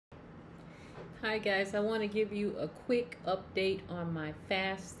Hi guys, I want to give you a quick update on my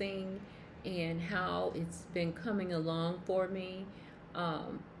fasting and how it's been coming along for me.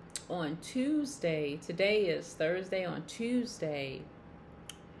 Um, on Tuesday, today is Thursday, on Tuesday,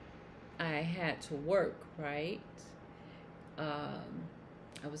 I had to work, right? Um,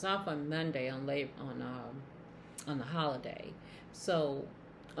 I was off on Monday on the holiday. So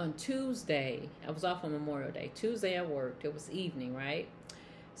on Tuesday, I was off on Memorial Day. Tuesday I worked. It was evening, right?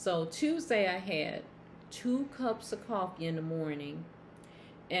 So Tuesday I had 2 cups of coffee in the morning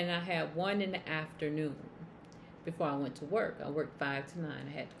and I had one in the afternoon before I went to work. I worked 5 to 9. I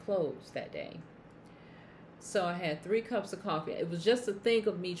had to close that day. So I had 3 cups of coffee. It was just a thing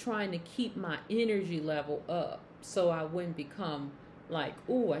of me trying to keep my energy level up so I wouldn't become like,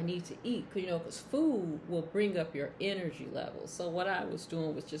 oh, I need to eat. Because food will bring up your energy level. So what I was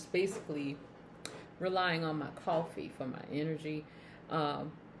doing was just basically relying on my coffee for my energy.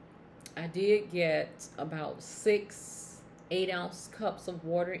 I did get about 6 8-ounce cups of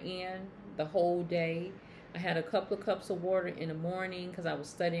water in the whole day. I had a couple of cups of water in the morning because I was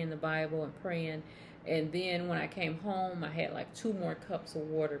studying the Bible and praying. And then when I came home, I had like 2 more cups of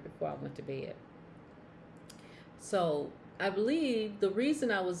water before I went to bed. So I believe the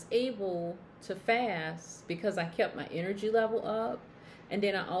reason I was able to fast because I kept my energy level up. And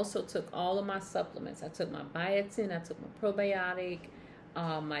then I also took all of my supplements. I took my biotin, I took my probiotic,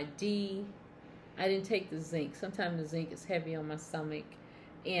 my D. I didn't take the zinc. Sometimes the zinc is heavy on my stomach.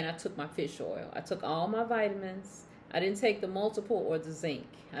 And I took my fish oil. I took all my vitamins. I didn't take the multiple or the zinc.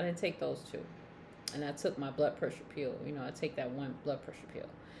 I didn't take those two. And I took my blood pressure pill. I take that one blood pressure pill.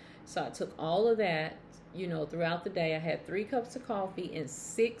 So I took all of that, throughout the day. I had 3 cups of coffee and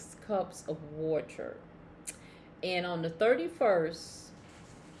 6 cups of water. And on the 31st,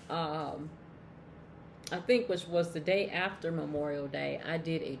 I think which was the day after Memorial Day, I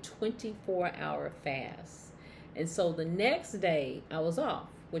did a 24-hour fast. And so the next day I was off,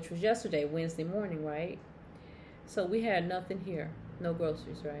 which was yesterday, Wednesday morning, right? So we had nothing here, no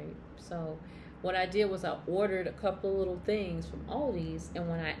groceries, right? So what I did was I ordered a couple of little things from Aldi's, and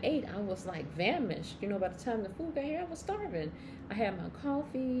when I ate, I was like famished. By the time the food got here, I was starving. I had my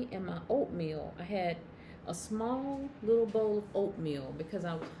coffee and my oatmeal. I had a small little bowl of oatmeal because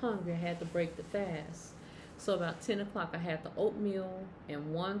I was hungry. I had to break the fast. So about 10 o'clock, I had the oatmeal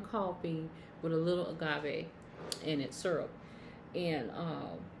and 1 coffee with a little agave in it, syrup. And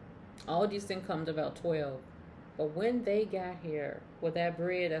all these things come to about 12. But when they got here with that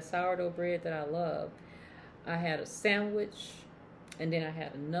bread, that sourdough bread that I love, I had a sandwich, and then I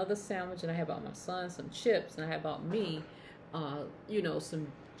had another sandwich, and I had bought my son some chips, and I had bought me, some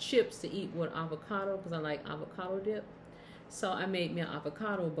chips to eat with avocado because I like avocado dip. So I made me an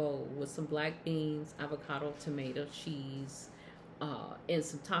avocado bowl with some black beans, avocado, tomato, cheese, and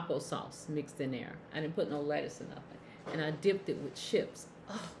some taco sauce mixed in there. I didn't put no lettuce or nothing. And I dipped it with chips.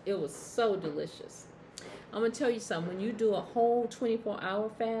 Oh, it was so delicious. I'm going to tell you something. When you do a whole 24-hour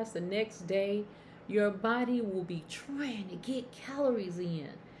fast, the next day, your body will be trying to get calories in.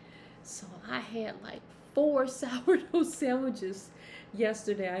 So I had like 4 sourdough sandwiches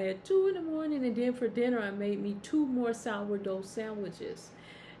yesterday. I had 2 in the morning, and then for dinner I made me 2 more sourdough sandwiches.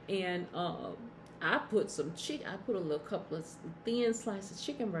 And I put some chicken. I put a couple of thin slices of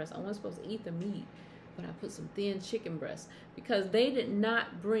chicken breast. I wasn't supposed to eat the meat, but I put some thin chicken breast because they did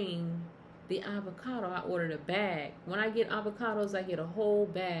not bring the avocado. I ordered a bag. When I get avocados, I get a whole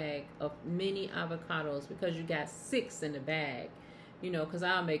bag of mini avocados because you got 6 in the bag. Because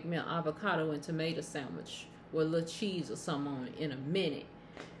I'll make me an avocado and tomato sandwich with a little cheese or something on it in a minute.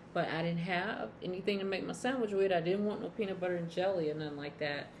 But I didn't have anything to make my sandwich with. I didn't want no peanut butter and jelly or nothing like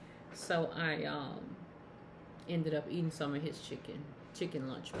that. So I ended up eating some of his chicken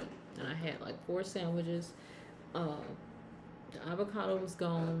lunch meat. And I had like 4 sandwiches. The avocado was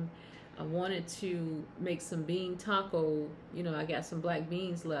gone. I wanted to make some bean taco. I got some black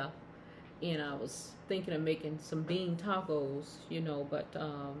beans left. And I was thinking of making some bean tacos, but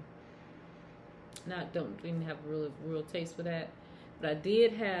didn't have a real taste for that. But I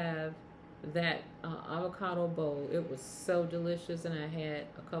did have that avocado bowl. It was so delicious, and I had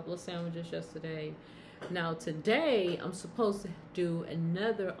a couple of sandwiches yesterday. Now today I'm supposed to do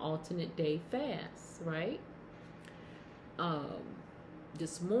another alternate day fast, right?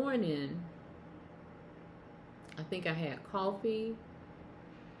 This morning I think I had coffee,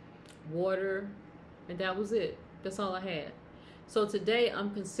 water, and that was it. That's all I had. So today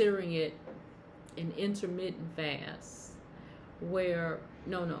I'm considering it an intermittent fast where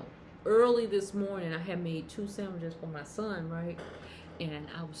early this morning I had made 2 sandwiches for my son, right? And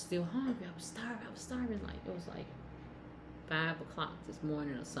I was still hungry. I was starving. Like it was like 5 o'clock this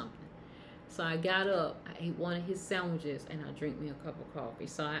morning or something. So I got up, I ate one of his sandwiches, and I drank me a cup of coffee.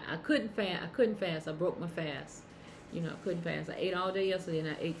 So I couldn't fast. I couldn't fast. I broke my fast. You know, I couldn't fast. I ate all day yesterday, and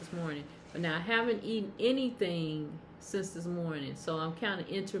I ate this morning. But now I haven't eaten anything since this morning. So I'm kind of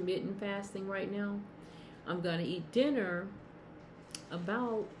intermittent fasting right now. I'm going to eat dinner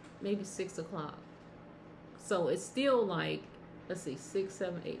about maybe 6 o'clock. So it's still like, let's see, 6,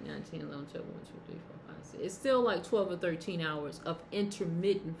 7, 8, 9, 10, 11, 12, 1, 2, 3, 4, 5, 6. It's still like 12 or 13 hours of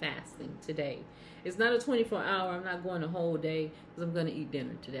intermittent fasting today. It's not a 24-hour. I'm not going the whole day because I'm going to eat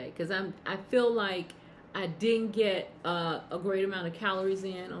dinner today. Because I feel like I didn't get a great amount of calories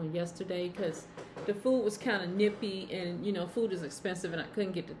in on yesterday because the food was kind of nippy, and you know, food is expensive, and I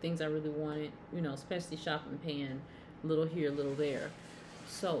couldn't get the things I really wanted. You know, especially shopping pan, a little here, a little there.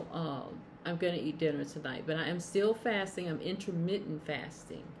 So I'm gonna eat dinner tonight, but I am still fasting. I'm intermittent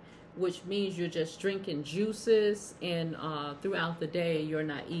fasting, which means you're just drinking juices, and throughout the day you're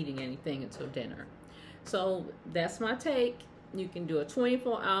not eating anything until dinner. So that's my take. You can do a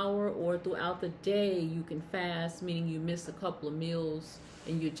 24-hour, or throughout the day you can fast, meaning you miss a couple of meals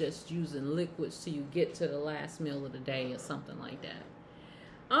and you're just using liquids till you get to the last meal of the day or something like that.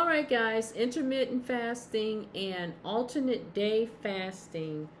 All right, guys, intermittent fasting and alternate day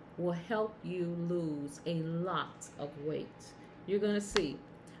fasting will help you lose a lot of weight. You're going to see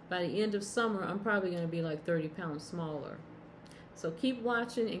by the end of summer, I'm probably going to be like 30 pounds smaller. So keep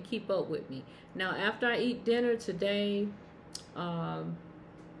watching and keep up with me. Now, after I eat dinner today, I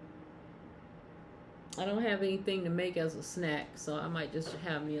don't have anything to make as a snack, so I might just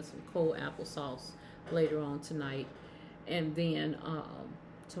have me some cold applesauce later on tonight. And then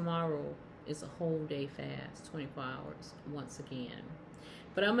tomorrow is a whole day fast, 24 hours once again.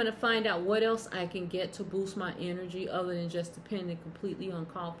 But I'm going to find out what else I can get to boost my energy other than just depending completely on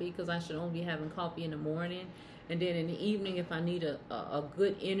coffee, because I should only be having coffee in the morning. And then in the evening, if I need a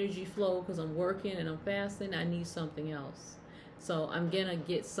good energy flow because I'm working and I'm fasting, I need something else. So I'm going to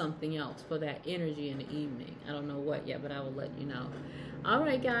get something else for that energy in the evening. I don't know what yet, but I will let you know. All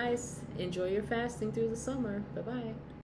right, guys. Enjoy your fasting through the summer. Bye-bye.